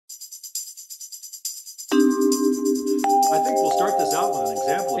I think we'll start this out with an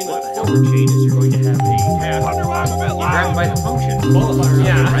example of what the hell the chain is. You're going to have a task. You grab by the function.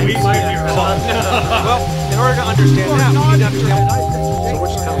 Yeah, right? we might be wrong. Well, in order to understand that, we need to understand. So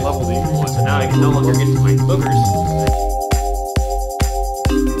which kind of level do you want? So now I can no longer get to my boogers.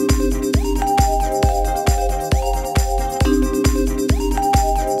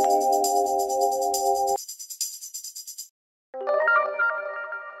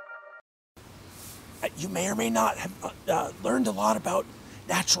 You may or may not have learned a lot about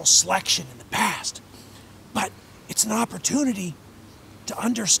natural selection in the past, but it's an opportunity to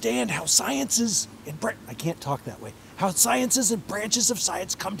understand how sciences and how sciences and branches of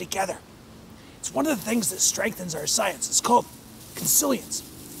science come together. It's one of the things that strengthens our science. It's called consilience.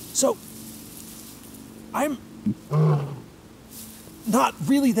 So I'm not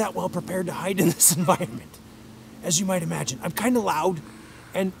really that well prepared to hide in this environment, as you might imagine. I'm kind of loud,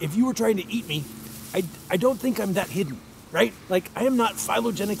 and if you were trying to eat me, I don't think I'm that hidden, right? Like, I am not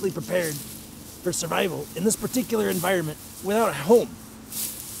phylogenetically prepared for survival in this particular environment without a home.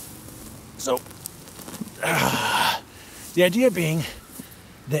 So, the idea being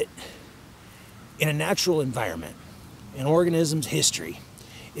that in a natural environment, an organism's history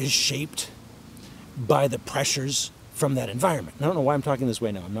is shaped by the pressures from that environment. I don't know why I'm talking this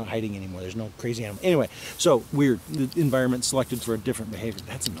way now. I'm not hiding anymore. There's no crazy animal. Anyway, so weird. The environment selected for a different behavior.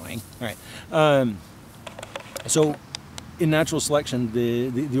 That's annoying. All right. So in natural selection,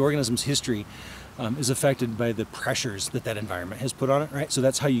 the organism's history is affected by the pressures that environment has put on it, right? So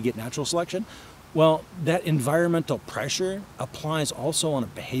that's how you get natural selection. Well, that environmental pressure applies also on a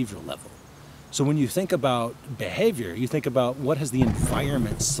behavioral level. So when you think about behavior, you think about what has the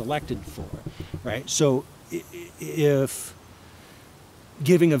environment selected for, right? So if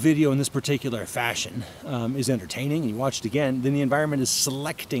giving a video in this particular fashion is entertaining and you watch it again, then the environment is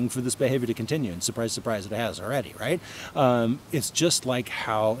selecting for this behavior to continue. And surprise, surprise, it has already, right? It's just like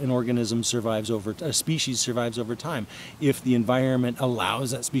how an organism survives a species survives over time. If the environment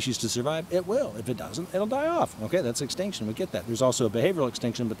allows that species to survive, it will. If it doesn't, it'll die off. Okay, that's extinction. We get that. There's also a behavioral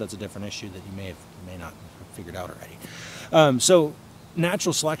extinction, but that's a different issue that you may not have figured out already. So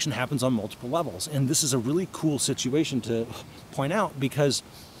natural selection happens on multiple levels, and this is a really cool situation to point out, because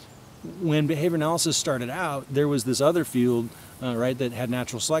when behavior analysis started out, there was this other field, right, that had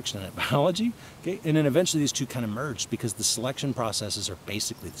natural selection in it, biology, okay, and then eventually these two kind of merged because the selection processes are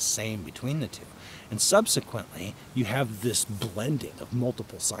basically the same between the two, and subsequently you have this blending of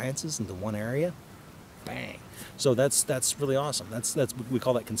multiple sciences into one area. Bang. So that's really awesome. We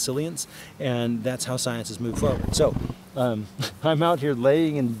call that consilience, and that's how science has moved forward. So I'm out here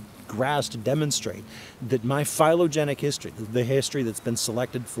laying in grass to demonstrate that my phylogenetic history, the history that's been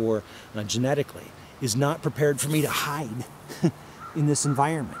selected for genetically, is not prepared for me to hide in this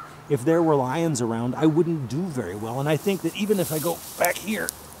environment. If there were lions around, I wouldn't do very well. And I think that even if I go back here,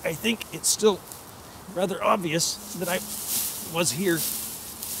 I think it's still rather obvious that I was here-ish.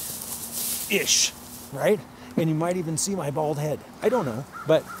 Right? And you might even see my bald head. I don't know,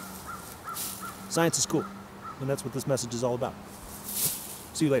 but science is cool. And that's what this message is all about.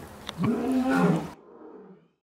 See you later.